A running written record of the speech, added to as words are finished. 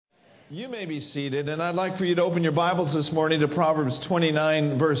You may be seated, and I'd like for you to open your Bibles this morning to Proverbs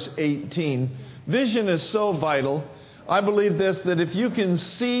 29, verse 18. Vision is so vital. I believe this, that if you can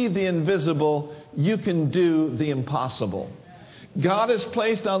see the invisible, you can do the impossible. God has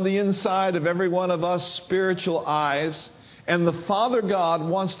placed on the inside of every one of us spiritual eyes, and the Father God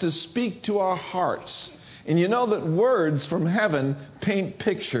wants to speak to our hearts. And you know that words from heaven paint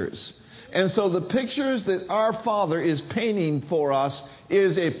pictures. And so the pictures that our Father is painting for us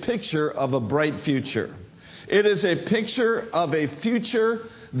is a picture of a bright future. It is a picture of a future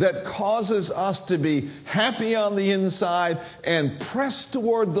that causes us to be happy on the inside and press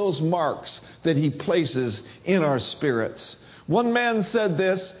toward those marks that He places in our spirits. One man said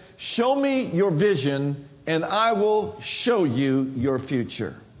this, "Show me your vision and I will show you your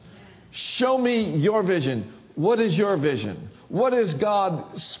future." Show me your vision. What is your vision? What is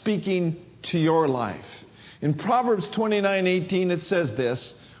God speaking to your life? In Proverbs 29:18 it says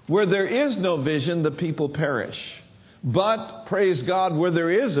this, "Where there is no vision, the people perish. But, praise God, where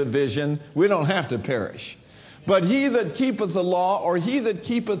there is a vision, we don't have to perish. But he that keepeth the law, or he that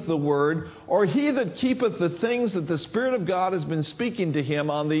keepeth the word, or he that keepeth the things that the Spirit of God has been speaking to him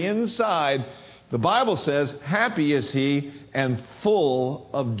on the inside," the Bible says, "happy is he and full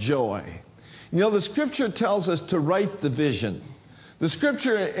of joy." You know, the Scripture tells us to write the vision. The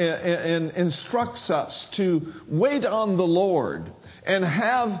Scripture instructs us to wait on the Lord and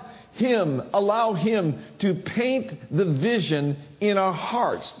allow Him to paint the vision in our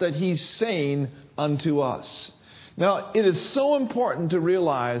hearts that He's saying unto us. Now, it is so important to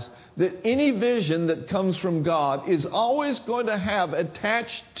realize that any vision that comes from God is always going to have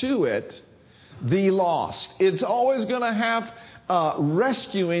attached to it the lost. It's always going to have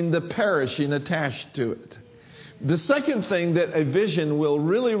rescuing the perishing attached to it. The second thing that a vision will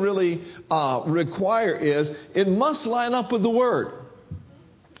really require is it must line up with the Word.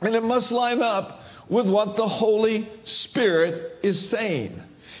 And it must line up with what the Holy Spirit is saying.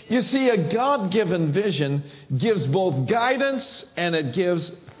 You see, a God-given vision gives both guidance and it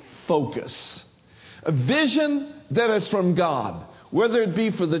gives focus. A vision that is from God, whether it be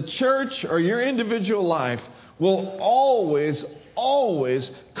for the church or your individual life, will always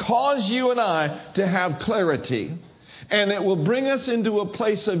cause you and I to have clarity. And it will bring us into a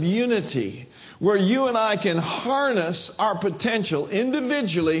place of unity where you and I can harness our potential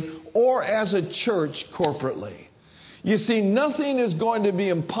individually or as a church corporately. You see, nothing is going to be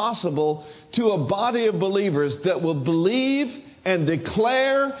impossible to a body of believers that will believe and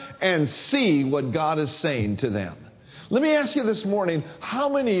declare and see what God is saying to them. Let me ask you this morning, how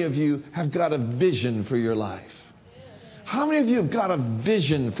many of you have got a vision for your life? How many of you have got a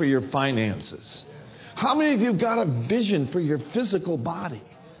vision for your finances? How many of you have got a vision for your physical body?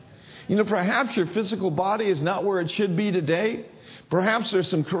 You know, perhaps your physical body is not where it should be today. Perhaps there's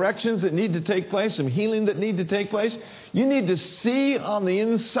some corrections that need to take place, some healing that need to take place. You need to see on the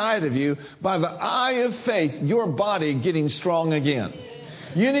inside of you, by the eye of faith, your body getting strong again.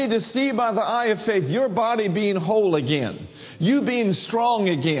 You need to see by the eye of faith your body being whole again. You being strong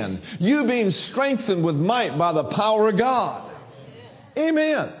again. You being strengthened with might by the power of God.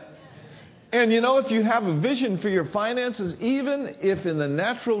 Amen. And you know, if you have a vision for your finances, even if in the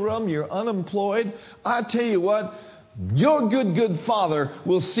natural realm you're unemployed, I tell you what, your good Father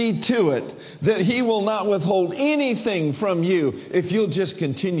will see to it that He will not withhold anything from you if you'll just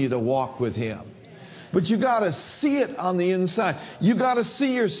continue to walk with Him. But you got to see it on the inside. You got to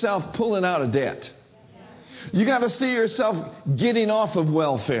see yourself pulling out of debt. You got to see yourself getting off of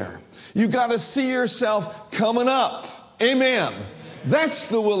welfare. You got to see yourself coming up. Amen. That's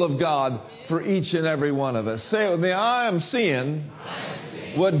the will of God for each and every one of us. Say it with me, I am seeing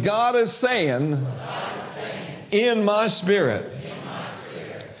what God is saying in my spirit.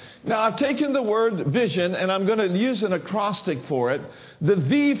 Now, I've taken the word vision and I'm going to use an acrostic for it. The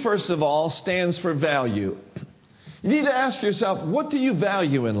V, first of all, stands for value. You need to ask yourself, what do you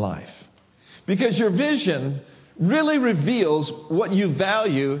value in life? Because your vision really reveals what you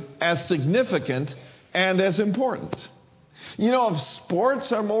value as significant and as important. You know, if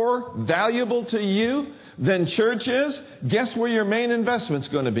sports are more valuable to you than church is, guess where your main investment's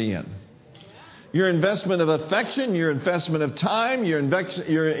going to be in? Your investment of affection, your investment of time, your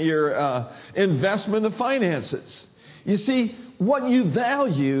investment of finances. You see, what you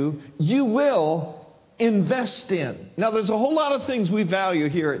value, you will invest in. Now, there's a whole lot of things we value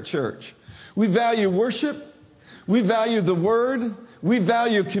here at church. We value worship. We value the Word. We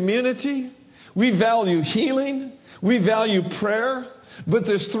value community. We value healing. We value prayer. But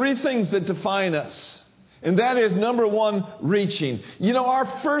there's three things that define us. And that is, number one, reaching. You know,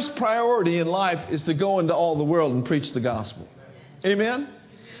 our first priority in life is to go into all the world and preach the gospel. Amen?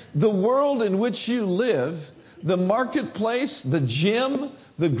 The world in which you live, the marketplace, the gym,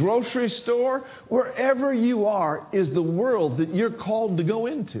 the grocery store, wherever you are is the world that you're called to go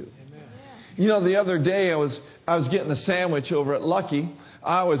into. Amen. You know, the other day I was getting a sandwich over at Lucky.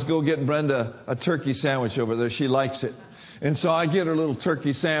 I always go get Brenda a turkey sandwich over there. She likes it. And so I get her a little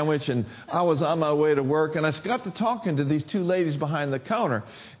turkey sandwich, and I was on my way to work, and I got to talking to these two ladies behind the counter.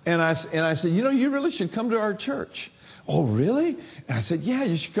 And I said, you know, you really should come to our church. Oh, really? And I said, yeah,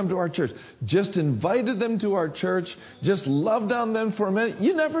 you should come to our church. Just invited them to our church. Just loved on them for a minute.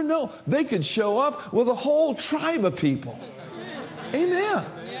 You never know. They could show up with a whole tribe of people. Amen.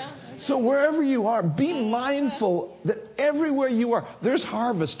 So wherever you are, be mindful that everywhere you are, there's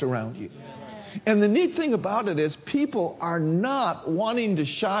harvest around you. And the neat thing about it is people are not wanting to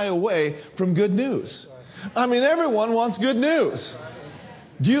shy away from good news. I mean, everyone wants good news.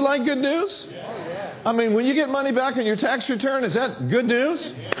 Do you like good news? I mean, when you get money back on your tax return, is that good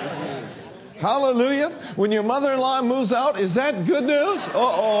news? Hallelujah. When your mother-in-law moves out, is that good news?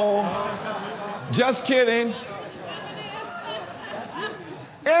 Uh-oh. Just kidding.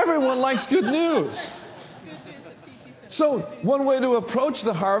 Everyone likes good news. So one way to approach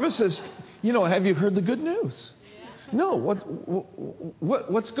the harvest is, you know, have you heard the good news? No.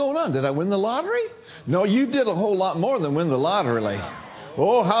 What's going on? Did I win the lottery? No, you did a whole lot more than win the lottery.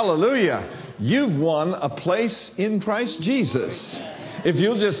 Oh, hallelujah. You've won a place in Christ Jesus. If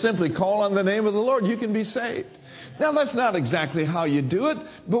you'll just simply call on the name of the Lord, you can be saved. Now, that's not exactly how you do it,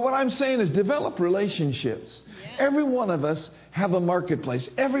 but what I'm saying is develop relationships. Every one of us have a marketplace.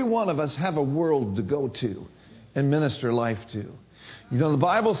 Every one of us have a world to go to and minister life to. You know, the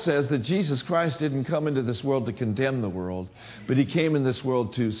Bible says that Jesus Christ didn't come into this world to condemn the world, but He came in this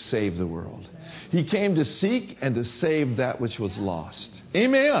world to save the world. He came to seek and to save that which was lost.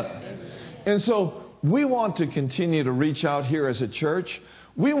 Amen. And so we want to continue to reach out here as a church.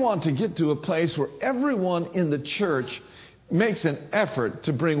 We want to get to a place where everyone in the church makes an effort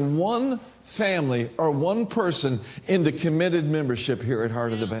to bring one family or one person into committed membership here at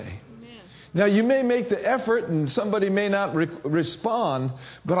Heart of the Bay. Now, you may make the effort and somebody may not respond,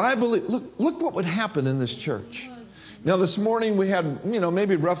 but I believe, look what would happen in this church. Now, this morning we had,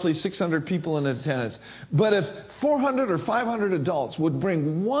 maybe roughly 600 people in attendance. But if 400 or 500 adults would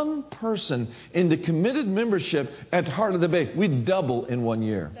bring one person into committed membership at Heart of the Bay, we'd double in 1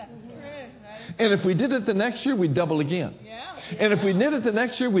 year. And if we did it the next year, we'd double again. And if we did it the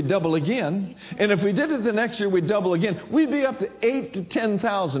next year, we'd double again. And if we did it the next year, we'd double again. We'd be up to 8,000 to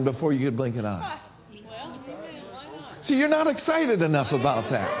 10,000 before you could blink an eye. See, you're not excited enough about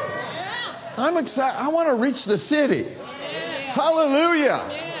that. I'm excited. I want to reach the city.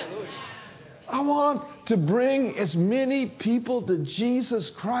 Hallelujah. I want to bring as many people to Jesus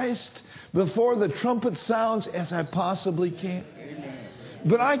Christ before the trumpet sounds as I possibly can.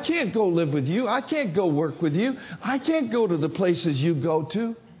 But I can't go live with you. I can't go work with you. I can't go to the places you go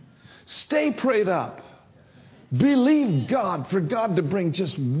to. Stay prayed up. Believe God for God to bring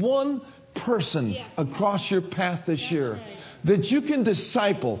just one person across your path this year that you can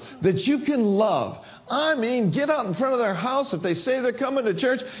disciple, that you can love. I mean, get out in front of their house if they say they're coming to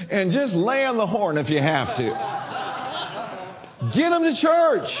church and just lay on the horn if you have to. Get them to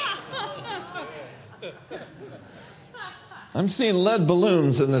church. I'm seeing lead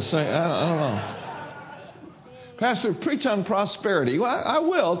balloons in this thing. I don't know. Pastor, preach on prosperity. Well, I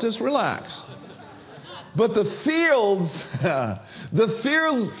will. Just relax. But the fields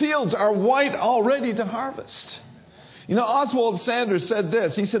are white already to harvest. You know, Oswald Sanders said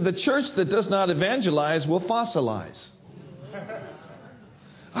this. He said, the church that does not evangelize will fossilize.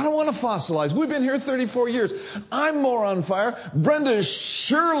 I don't want to fossilize. We've been here 34 years. I'm more on fire. Brenda's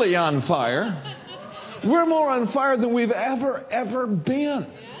surely on fire. We're more on fire than we've ever been.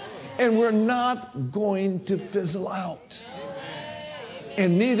 And we're not going to fizzle out.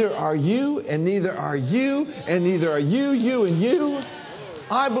 And neither are you, and neither are you, and neither are you, you, and you.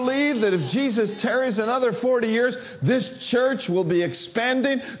 I believe that if Jesus tarries another 40 years, this church will be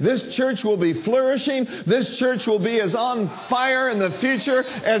expanding. This church will be flourishing. This church will be as on fire in the future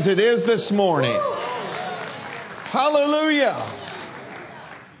as it is this morning. Hallelujah.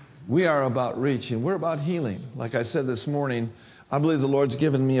 We are about reaching. We're about healing. Like I said this morning, I believe the Lord's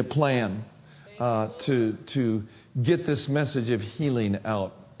given me a plan to get this message of healing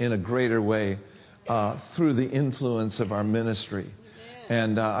out in a greater way through the influence of our ministry.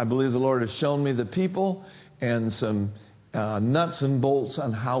 And I believe the Lord has shown me the people and some nuts and bolts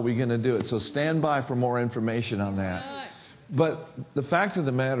on how we're going to do it. So stand by for more information on that. But the fact of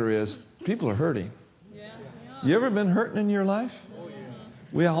the matter is, people are hurting. You ever been hurting in your life?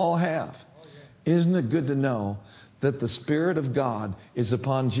 We all have. Isn't it good to know that the Spirit of God is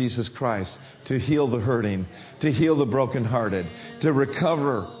upon Jesus Christ to heal the hurting, to heal the brokenhearted, to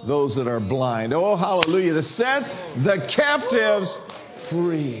recover those that are blind. Oh, hallelujah. To set the captives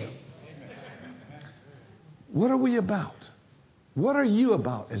free. What are we about? What are you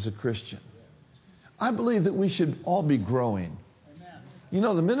about as a Christian? I believe that we should all be growing. You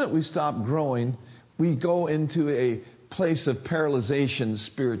know, the minute we stop growing, we go into a place of paralyzation,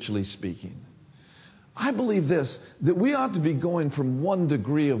 spiritually speaking. I believe this, that we ought to be going from one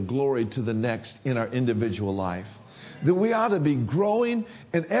degree of glory to the next in our individual life. That we ought to be growing,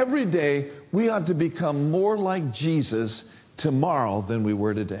 and every day we ought to become more like Jesus tomorrow than we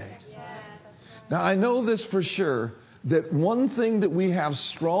were today. Now, I know this for sure, that one thing that we have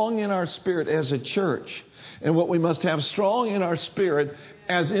strong in our spirit as a church, and what we must have strong in our spirit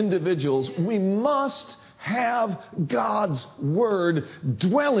as individuals, we must have God's Word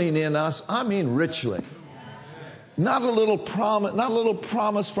dwelling in us, I mean richly. Not a little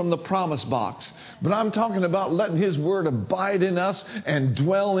promise from the promise box, but I'm talking about letting His Word abide in us and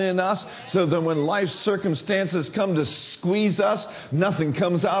dwell in us so that when life's circumstances come to squeeze us, nothing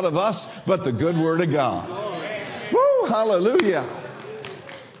comes out of us but the good Word of God. Woo, hallelujah.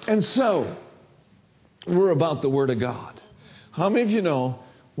 And so, we're about the Word of God. How many of you know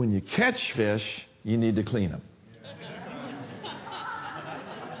when you catch fish, you need to clean them?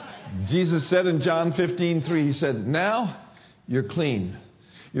 Jesus said in John 15:3, He said, now you're clean.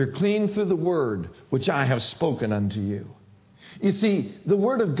 You're clean through the word which I have spoken unto you. You see, the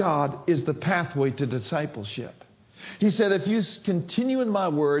Word of God is the pathway to discipleship. He said, if you continue in my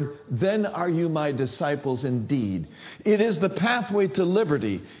word, then are you my disciples indeed. It is the pathway to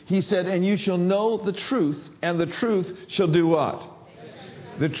liberty. He said, and you shall know the truth, and the truth shall do what?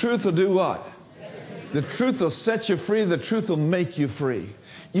 The truth will do what? The truth will set you free. The truth will make you free.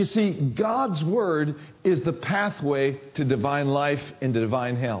 You see, God's Word is the pathway to divine life and to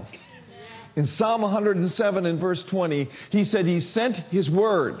divine health. In Psalm 107 and verse 20, He said He sent His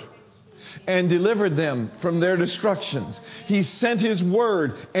Word and delivered them from their destructions. He sent His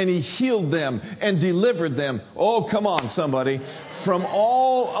Word and He healed them and delivered them. Oh, come on, somebody. From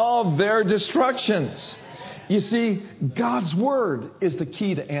all of their destructions. You see, God's Word is the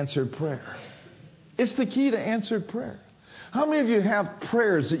key to answered prayer. It's the key to answered prayer. How many of you have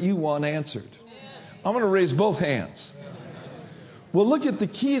prayers that you want answered? I'm going to raise both hands. Well, look at the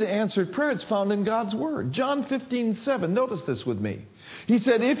key to answered prayer. It's found in God's Word. John 15:7. Notice this with me. He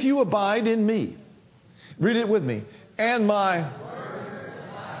said, if you abide in me. Read it with me. And my word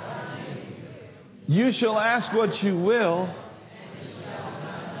abide in you. You shall ask what you will.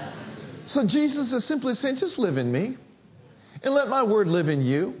 So Jesus is simply saying, just live in me. And let my word live in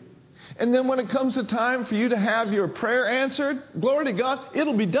you. And then when it comes to time for you to have your prayer answered, glory to God,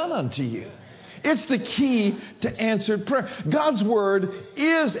 it'll be done unto you. It's the key to answered prayer. God's Word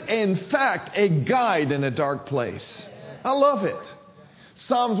is, in fact, a guide in a dark place. I love it.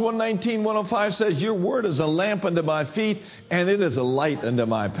 Psalms 119, 105 says, your Word is a lamp unto my feet, and it is a light unto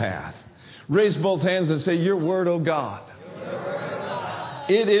my path. Raise both hands and say, your Word, O God.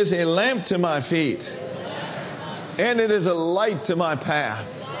 It is a lamp to my feet, and it is a light to my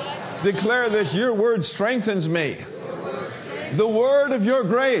path. Declare this, your Word strengthens me. The word of your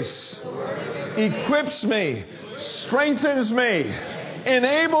grace equips me, strengthens me,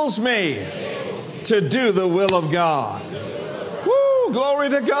 enables me to do the will of God. Woo!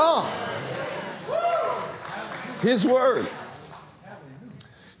 Glory to God. His Word.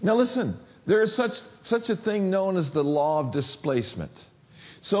 Now listen, there is such a thing known as the law of displacement.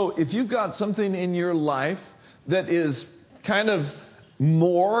 So if you've got something in your life that is kind of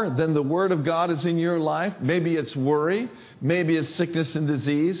more than the Word of God is in your life, maybe it's worry, maybe it's sickness and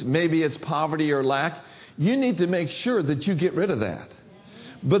disease, maybe it's poverty or lack, you need to make sure that you get rid of that.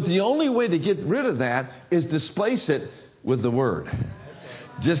 But the only way to get rid of that is displace it with the Word.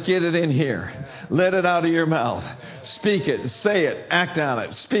 Just get it in here. Let it out of your mouth. Speak it, say it, act on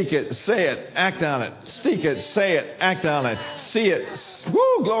it. Speak it, say it, act on it. Speak it, say it, act on it. See it.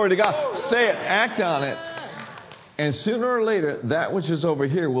 Woo, glory to God. Say it, act on it. And sooner or later, that which is over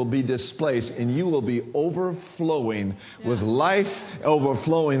here will be displaced, and you will be overflowing with life,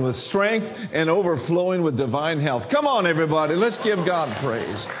 overflowing with strength, and overflowing with divine health. Come on, everybody. Let's give God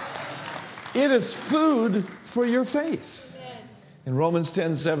praise. It is food for your faith. In Romans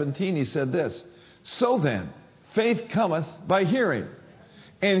 10:17, he said this, so then, faith cometh by hearing,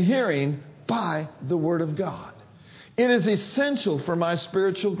 and hearing by the Word of God. It is essential for my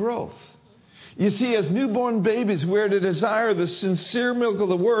spiritual growth. You see, as newborn babies, we are to desire the sincere milk of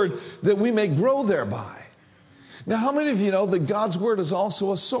the Word that we may grow thereby. Now, how many of you know that God's Word is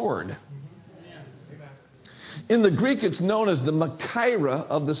also a sword? In the Greek, it's known as the Machaira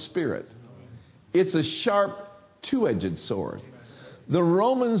of the Spirit. It's a sharp, two-edged sword. The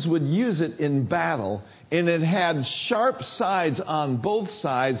Romans would use it in battle, and it had sharp sides on both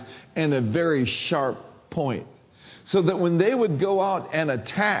sides and a very sharp point. So that when they would go out and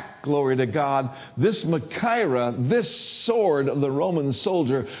attack, glory to God, this Machaira, this sword of the Roman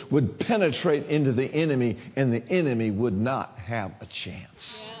soldier would penetrate into the enemy, and the enemy would not have a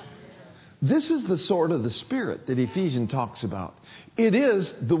chance. Yeah. This is the sword of the Spirit that Ephesians talks about. It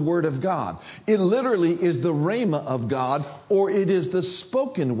is the Word of God. It literally is the rhema of God, or it is the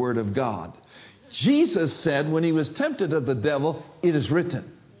spoken Word of God. Jesus said when he was tempted of the devil, it is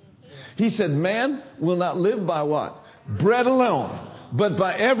written. He said, man will not live by what? Bread alone, but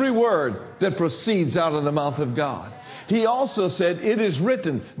by every word that proceeds out of the mouth of God. He also said, it is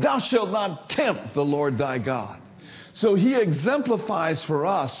written, thou shalt not tempt the Lord thy God. So he exemplifies for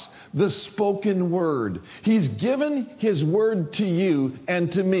us the spoken word. He's given his word to you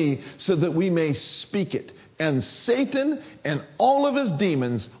and to me so that we may speak it. And Satan and all of his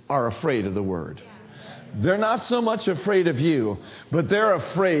demons are afraid of the word. They're not so much afraid of you, but they're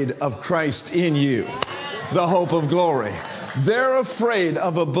afraid of Christ in you, the hope of glory. They're afraid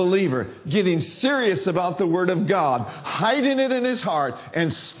of a believer getting serious about the Word of God, hiding it in his heart,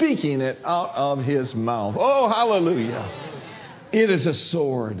 and speaking it out of his mouth. Oh, hallelujah. It is a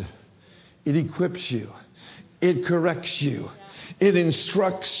sword. It equips you. It corrects you. It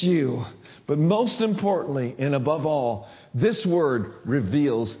instructs you. But most importantly, and above all, this Word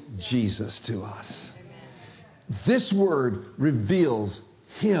reveals Jesus to us. This Word reveals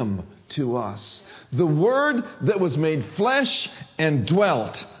Him to us. The Word that was made flesh and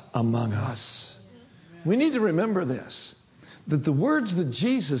dwelt among us. We need to remember this, that the words that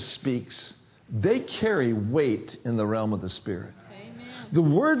Jesus speaks, they carry weight in the realm of the Spirit. Amen. The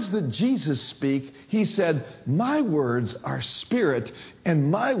words that Jesus speak, He said, my words are spirit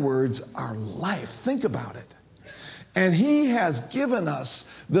and my words are life. Think about it. And He has given us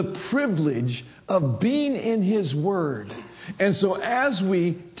the privilege of being in His Word. And so as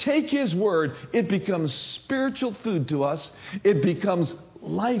we take His Word, it becomes spiritual food to us. It becomes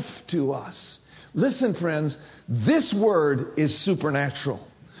life to us. Listen, friends, this Word is supernatural.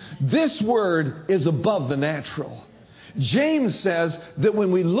 This Word is above the natural. James says that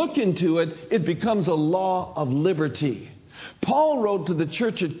when we look into it, it becomes a law of liberty. Paul wrote to the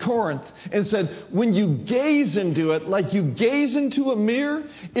church at Corinth and said, when you gaze into it like you gaze into a mirror,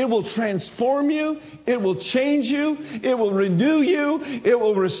 it will transform you, it will change you, it will renew you, it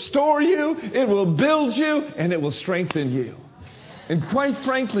will restore you, it will build you, and it will strengthen you. And quite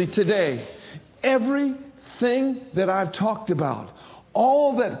frankly today, everything that I've talked about,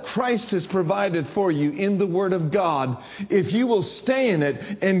 all that Christ has provided for you in the Word of God, if you will stay in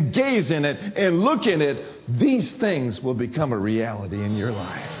it and gaze in it and look in it, these things will become a reality in your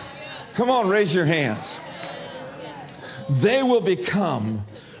life. Come on, raise your hands. They will become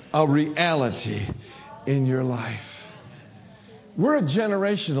a reality in your life. We're a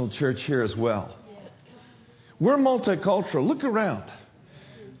generational church here as well. We're multicultural. Look around.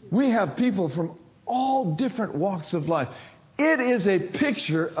 We have people from all different walks of life. It is a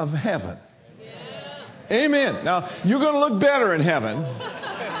picture of heaven. Amen. Now, you're going to look better in heaven.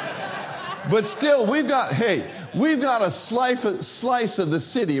 But still, we've got a slice of the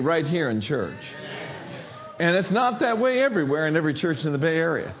city right here in church. And it's not that way everywhere in every church in the Bay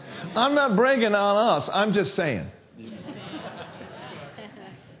Area. I'm not bragging on us. I'm just saying.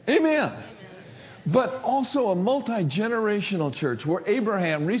 Amen. But also a multi-generational church where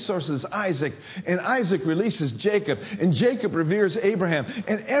Abraham resources Isaac and Isaac releases Jacob and Jacob reveres Abraham,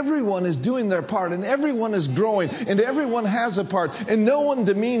 and everyone is doing their part and everyone is growing and everyone has a part and no one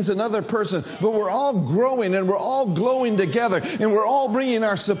demeans another person, but we're all growing and we're all glowing together and we're all bringing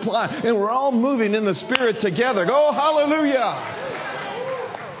our supply and we're all moving in the Spirit together. Oh, hallelujah!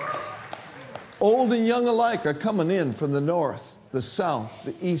 Old and young alike are coming in from the north, the south,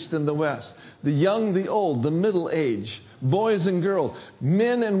 the east, and the west. The young, the old, the middle age, boys and girls,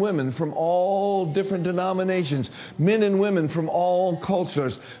 men and women from all different denominations, men and women from all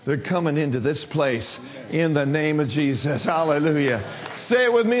cultures. They're coming into this place in the name of Jesus. Hallelujah. Say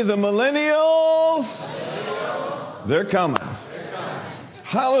it with me, the millennials. They're coming.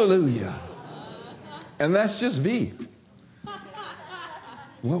 Hallelujah. And that's just me.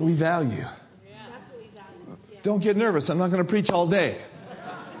 What we value. Don't get nervous. I'm not going to preach all day.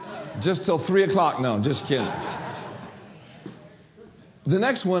 Just till 3 o'clock. No, just kidding. The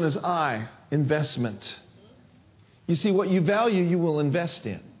next one is investment. You see, what you value, you will invest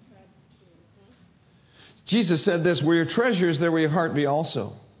in. Jesus said this, where your treasure is, there will your heart be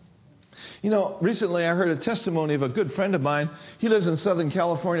also. Recently I heard a testimony of a good friend of mine. He lives in Southern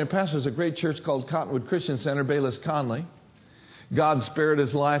California, pastors a great church called Cottonwood Christian Center, Bayless Conley. God spared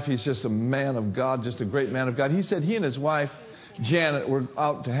his life. He's just a man of God, just a great man of God. He said he and his wife, Janet, were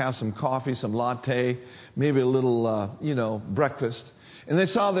out to have some coffee, some latte, maybe a little, breakfast. And they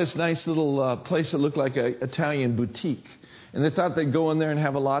saw this nice little place that looked like an Italian boutique. And they thought they'd go in there and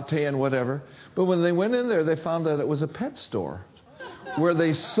have a latte and whatever. But when they went in there, they found that it was a pet store where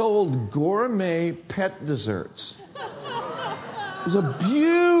they sold gourmet pet desserts. It was a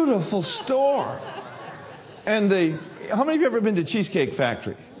beautiful store. And how many of you have ever been to Cheesecake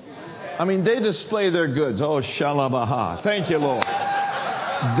Factory? I mean, they display their goods. Oh, shalabaha. Thank you, Lord.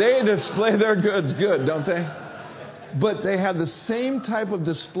 They display their goods good, don't they? But they had the same type of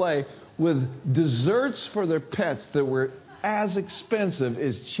display with desserts for their pets that were as expensive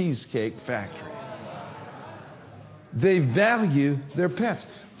as Cheesecake Factory. They value their pets.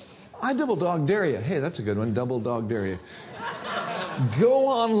 I double dog dare you. Hey, that's a good one. Double dog dare you. Go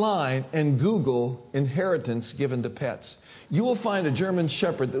online and Google inheritance given to pets. You will find a German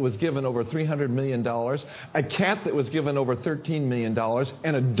Shepherd that was given over $300 million, a cat that was given over $13 million,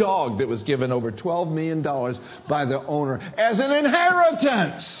 and a dog that was given over $12 million by the owner as an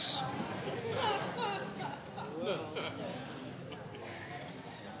inheritance.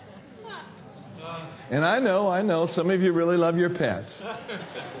 And I know, some of you really love your pets.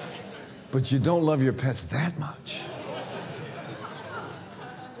 But you don't love your pets that much.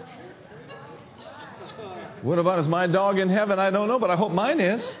 What about, is my dog in heaven? I don't know, but I hope mine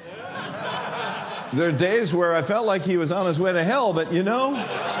is. There are days where I felt like he was on his way to hell, but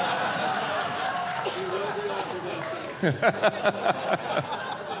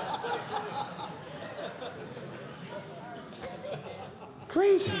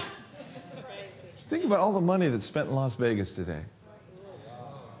Crazy. Think about all the money that's spent in Las Vegas today.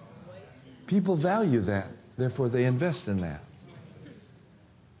 People value that. Therefore, they invest in that.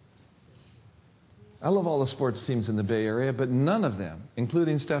 I love all the sports teams in the Bay Area, but none of them,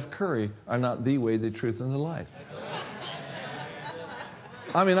 including Steph Curry, are not the way, the truth, and the life.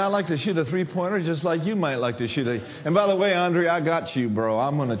 I mean, I like to shoot a three-pointer just like you might like to shoot a... And by the way, Andre, I got you, bro.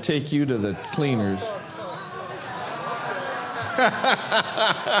 I'm going to take you to the cleaners.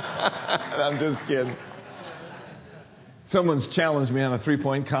 I'm just kidding. Someone's challenged me on a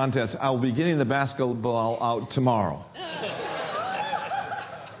three-point contest. I'll be getting the basketball out tomorrow.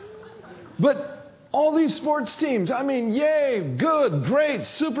 But all these sports teams, I mean, yay, good, great,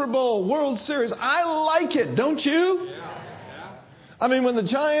 Super Bowl, World Series. I like it, don't you? I mean, when the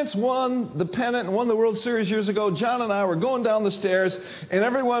Giants won the pennant and won the World Series years ago, John and I were going down the stairs, and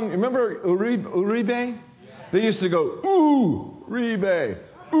everyone, remember Uribe? They used to go, ooh, Uribe,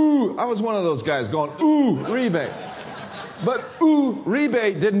 ooh. I was one of those guys going, ooh, Uribe. But ooh,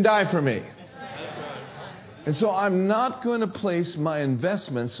 Uribe didn't die for me. And so I'm not going to place my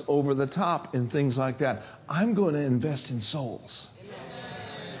investments over the top in things like that. I'm going to invest in souls.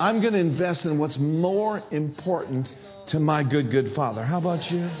 I'm going to invest in what's more important to my good Father. How about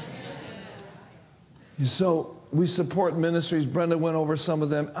you? So we support ministries. Brenda went over some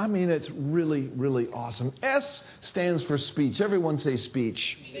of them. I mean, it's really, really awesome. S stands for speech. Everyone say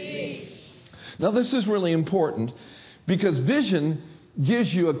speech. Speech. Now, this is really important because vision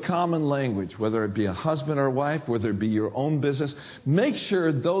gives you a common language, whether it be a husband or wife, whether it be your own business. Make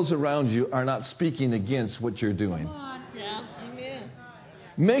sure those around you are not speaking against what you're doing. Yeah. Amen.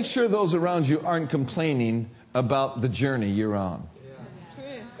 Make sure those around you aren't complaining about the journey you're on.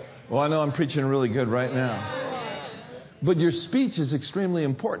 Well, I know I'm preaching really good right now. But your speech is extremely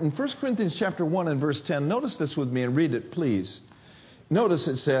important. 1 Corinthians chapter 1 and verse 10. Notice this with me and read it, please. Notice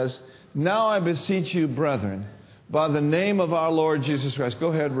it says, "Now I beseech you, brethren, by the name of our Lord Jesus Christ," go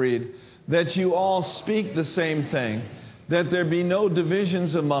ahead, read, "that you all speak the same thing, that there be no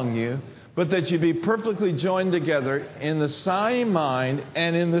divisions among you, but that you be perfectly joined together in the same mind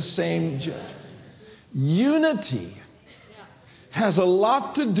and in the same judgment." Unity has a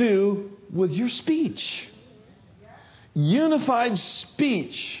lot to do with your speech. Unified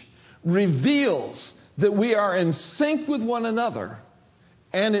speech reveals that we are in sync with one another,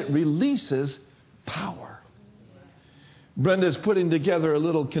 and it releases power. Brenda's putting together a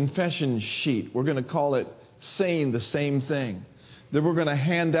little confession sheet. We're going to call it Saying the Same Thing, that we're going to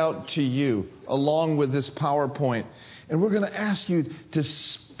hand out to you along with this PowerPoint. And we're going to ask you to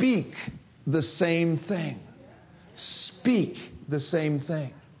speak the same thing. Speak the same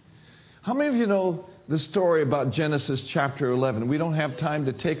thing. How many of you know the story about Genesis chapter 11? We don't have time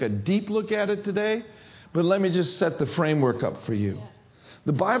to take a deep look at it today, but let me just set the framework up for you.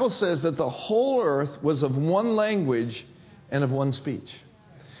 The Bible says that the whole earth was of one language and of one speech.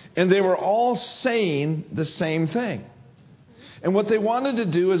 And they were all saying the same thing. And what they wanted to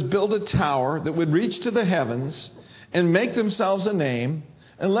do is build a tower that would reach to the heavens and make themselves a name,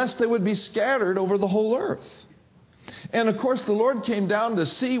 unless they would be scattered over the whole earth. And of course, the Lord came down to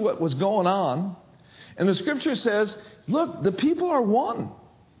see what was going on. And the scripture says, look, the people are one.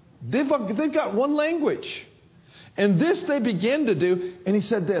 They've got one language. And this they began to do. And he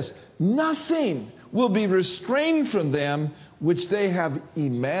said this, nothing will be restrained from them which they have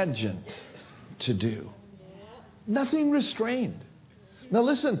imagined to do. Nothing restrained. Now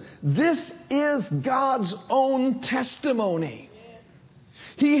listen, this is God's own testimony.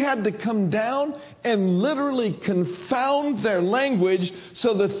 He had to come down and literally confound their language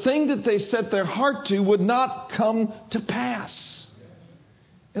so the thing that they set their heart to would not come to pass.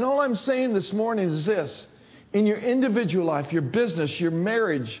 And all I'm saying this morning is this. In your individual life, your business, your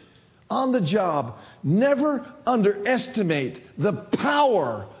marriage, on the job, never underestimate the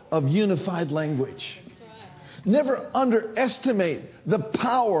power of unified language. Never underestimate the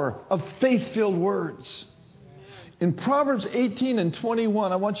power of faith-filled words. In Proverbs 18 and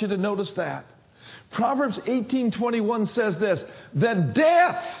 21, I want you to notice that. Proverbs 18:21 says this, that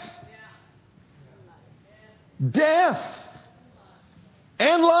death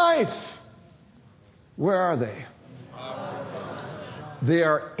and life, where are they? They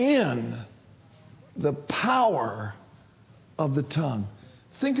are in the power of the tongue.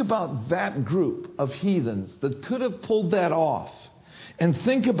 Think about that group of heathens that could have pulled that off. And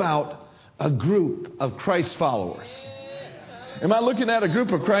think about a group of Christ followers. Am I looking at a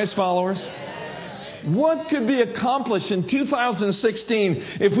group of Christ followers? What could be accomplished in 2016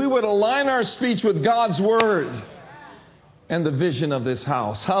 if we would align our speech with God's Word and the vision of this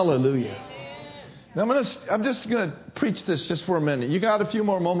house? Hallelujah. Now I'm just going to preach this just for a minute. You got a few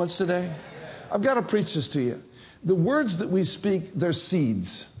more moments today? I've got to preach this to you. The words that we speak, they're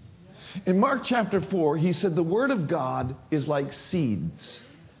seeds. In Mark chapter 4, he said the Word of God is like seeds.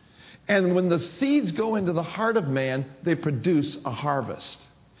 And when the seeds go into the heart of man, they produce a harvest.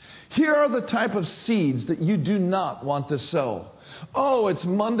 Here are the type of seeds that you do not want to sow. Oh, it's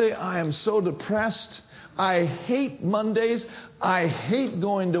Monday. I am so depressed. I hate Mondays. I hate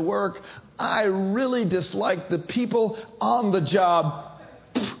going to work. I really dislike the people on the job.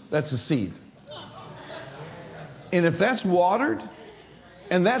 That's a seed. And if that's watered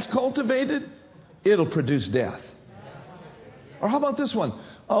and that's cultivated, it'll produce death. Or how about this one?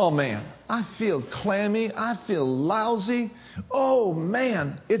 Oh man, I feel clammy. I feel lousy. Oh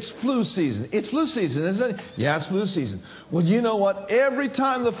man, it's flu season. It's flu season, isn't it? Yeah, it's flu season. Well, you know what? Every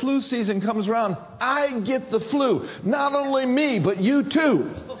time the flu season comes around, I get the flu. Not only me, but you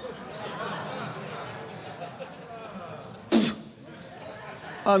too.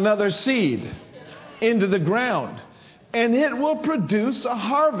 Another seed into the ground. And it will produce a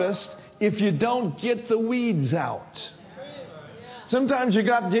harvest if you don't get the weeds out. Sometimes you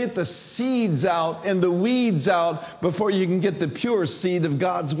got to get the seeds out and the weeds out before you can get the pure seed of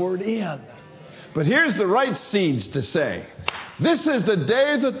God's Word in. But here's the right seeds to say. This is the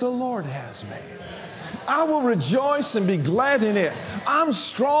day that the Lord has made. I will rejoice and be glad in it. I'm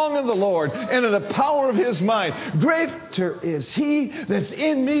strong in the Lord and in the power of His might. Greater is He that's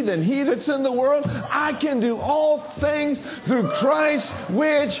in me than he that's in the world. I can do all things through Christ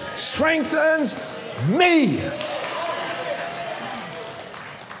which strengthens me.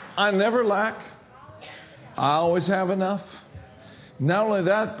 I never lack. I always have enough. Not only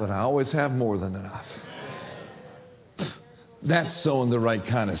that, but I always have more than enough. That's sowing the right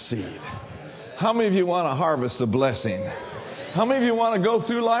kind of seed. How many of you want to harvest a blessing? How many of you want to go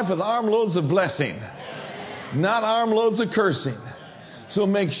through life with armloads of blessing, not armloads of cursing? So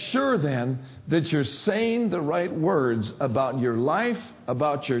make sure then that you're saying the right words about your life,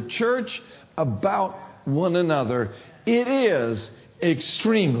 about your church, about one another. It is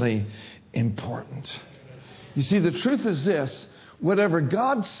extremely important. You see, the truth is this. Whatever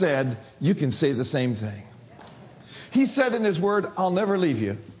God said, you can say the same thing. He said in His Word, I'll never leave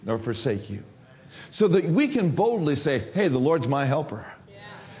you nor forsake you. So that we can boldly say, hey, the Lord's my helper.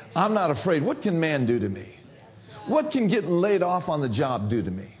 I'm not afraid. What can man do to me? What can getting laid off on the job do to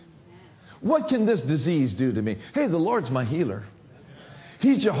me? What can this disease do to me? Hey, the Lord's my healer.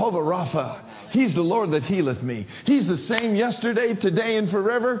 He's Jehovah Rapha. He's the Lord that healeth me. He's the same yesterday, today, and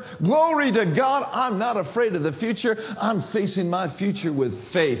forever. Glory to God. I'm not afraid of the future. I'm facing my future with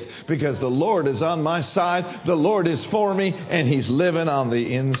faith because the Lord is on my side. The Lord is for me, and He's living on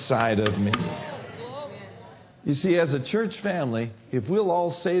the inside of me. You see, as a church family, if we'll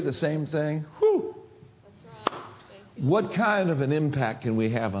all say the same thing, whew, what kind of an impact can we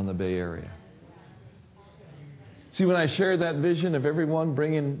have on the Bay Area? See, when I shared that vision of everyone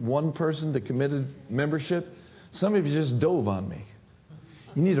bringing one person to committed membership, some of you just dove on me.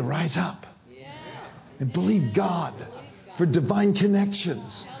 You need to rise up and believe God for divine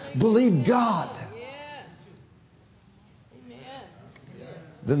connections. Believe God.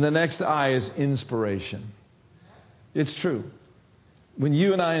 Then the next I is inspiration. It's true. When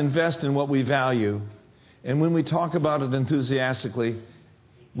you and I invest in what we value, and when we talk about it enthusiastically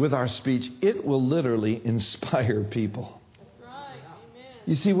with our speech, it will literally inspire people. That's right. Amen.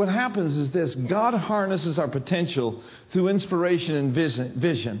 You see, what happens is this. God harnesses our potential through inspiration and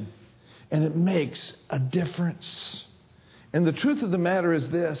vision, and it makes a difference. And the truth of the matter is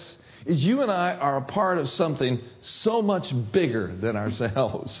this, is you and I are a part of something so much bigger than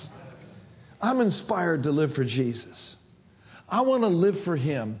ourselves. I'm inspired to live for Jesus. I want to live for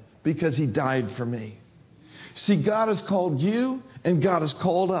Him because He died for me. See, God has called you and God has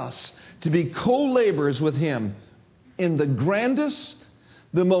called us to be co-laborers with Him in the grandest,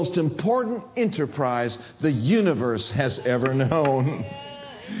 the most important enterprise the universe has ever known.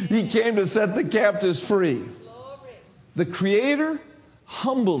 He came to set the captives free. The Creator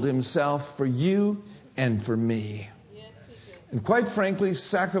humbled Himself for you and for me. And quite frankly,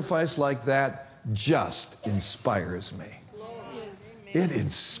 sacrifice like that just inspires me. It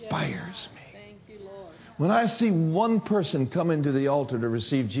inspires me. When I see one person come into the altar to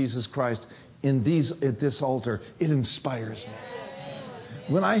receive Jesus Christ at this altar, it inspires me.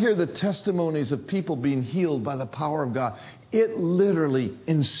 When I hear the testimonies of people being healed by the power of God, it literally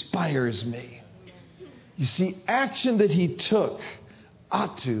inspires me. You see, action that He took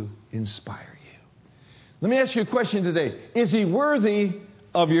ought to inspire you. Let me ask you a question today. Is He worthy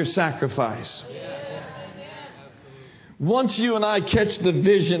of your sacrifice? Once you and I catch the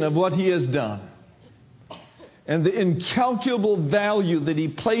vision of what He has done, and the incalculable value that He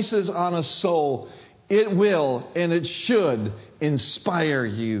places on a soul, it will and it should inspire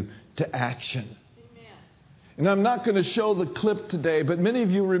you to action. Amen. And I'm not going to show the clip today, but many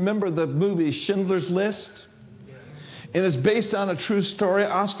of you remember the movie Schindler's List. And it's based on a true story.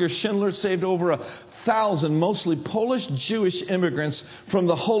 Oskar Schindler saved over 1,000, mostly Polish Jewish immigrants from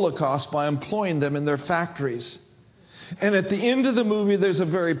the Holocaust by employing them in their factories. And at the end of the movie, there's a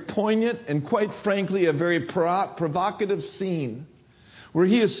very poignant and quite frankly, a very provocative scene where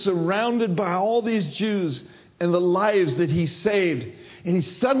he is surrounded by all these Jews and the lives that he saved. And he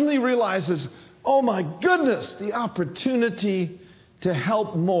suddenly realizes, oh my goodness, the opportunity to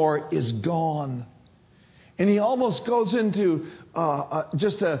help more is gone. And he almost goes into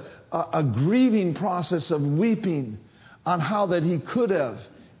just a grieving process of weeping on how that he could have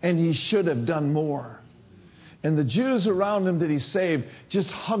and he should have done more. And the Jews around him that he saved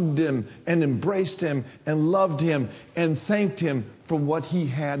just hugged him and embraced him and loved him and thanked him for what he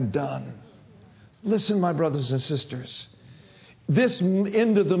had done. Listen, my brothers and sisters. This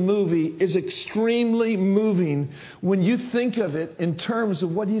end of the movie is extremely moving when you think of it in terms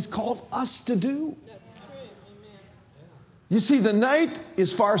of what He's called us to do. That's true. Amen. You see, the night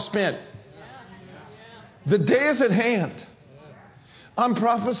is far spent. The day is at hand. I'm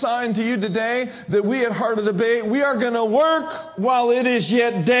prophesying to you today that we at Heart of the Bay, we are going to work while it is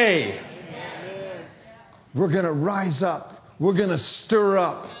yet day. We're going to rise up. We're going to stir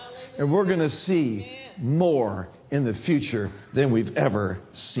up. And we're going to see more in the future than we've ever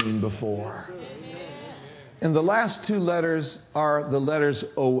seen before. And the last two letters are the letters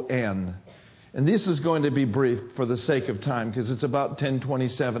O-N. And this is going to be brief for the sake of time because it's about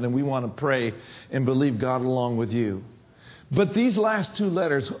 10:27 and we want to pray and believe God along with you. But these last two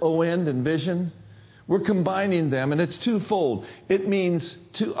letters, O-N and vision, we're combining them and it's twofold. It means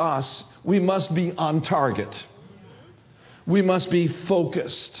to us, we must be on target. We must be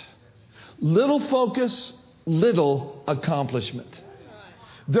focused. Little focus, little accomplishment.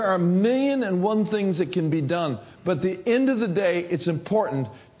 There are 1,000,001 things that can be done. But at the end of the day, it's important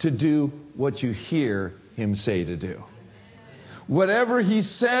to do what you hear Him say to do. Whatever He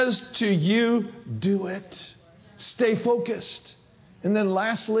says to you, do it. Stay focused. And then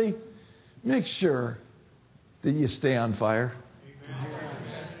lastly, make sure that you stay on fire.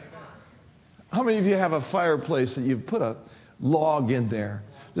 How many of you have a fireplace that you've put a log in there?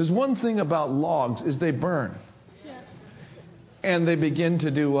 There's one thing about logs is they burn. And they begin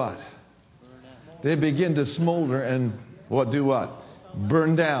to do what? They begin to smolder and do what?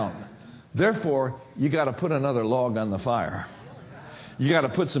 Burn down. Therefore, you got to put another log on the fire. You got to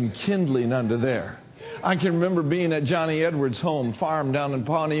put some kindling under there. I can remember being at Johnny Edwards' home farm down in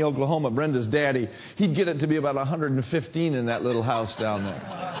Pawnee, Oklahoma. Brenda's daddy, he'd get it to be about 115 in that little house down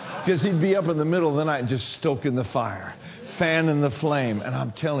there. Because he'd be up in the middle of the night just stoking the fire. fanning the flame. And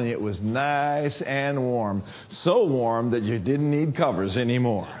I'm telling you, it was nice and warm. So warm that you didn't need covers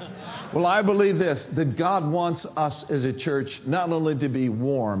anymore. Well, I believe this, that God wants us as a church not only to be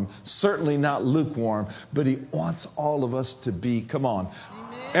warm, certainly not lukewarm, but He wants all of us to be, come on.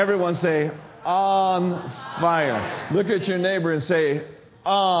 Amen. Everyone say, on fire. Look at your neighbor and say,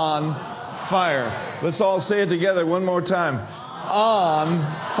 on fire. Let's all say it together one more time. On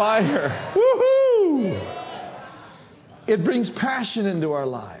fire. Woohoo! It brings passion into our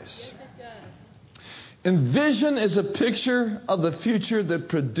lives. And vision is a picture of the future that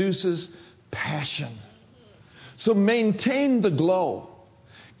produces passion. So maintain the glow.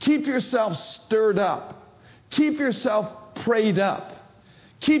 Keep yourself stirred up. Keep yourself prayed up.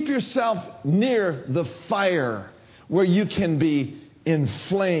 Keep yourself near the fire where you can be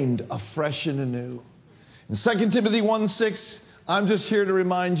inflamed afresh and anew. In 2 Timothy 1:6, I'm just here to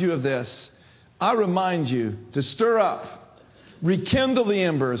remind you of this. I remind you to stir up, rekindle the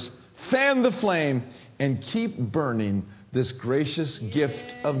embers, fan the flame, and keep burning this gracious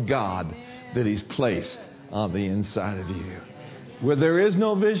gift of God that He's placed on the inside of you. Where there is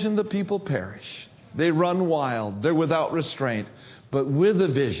no vision, the people perish. They run wild. They're without restraint. But with a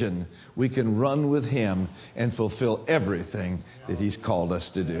vision, we can run with Him and fulfill everything that He's called us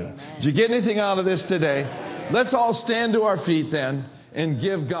to do. Did you get anything out of this today? Let's all stand to our feet then and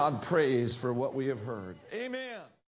give God praise for what we have heard. Amen.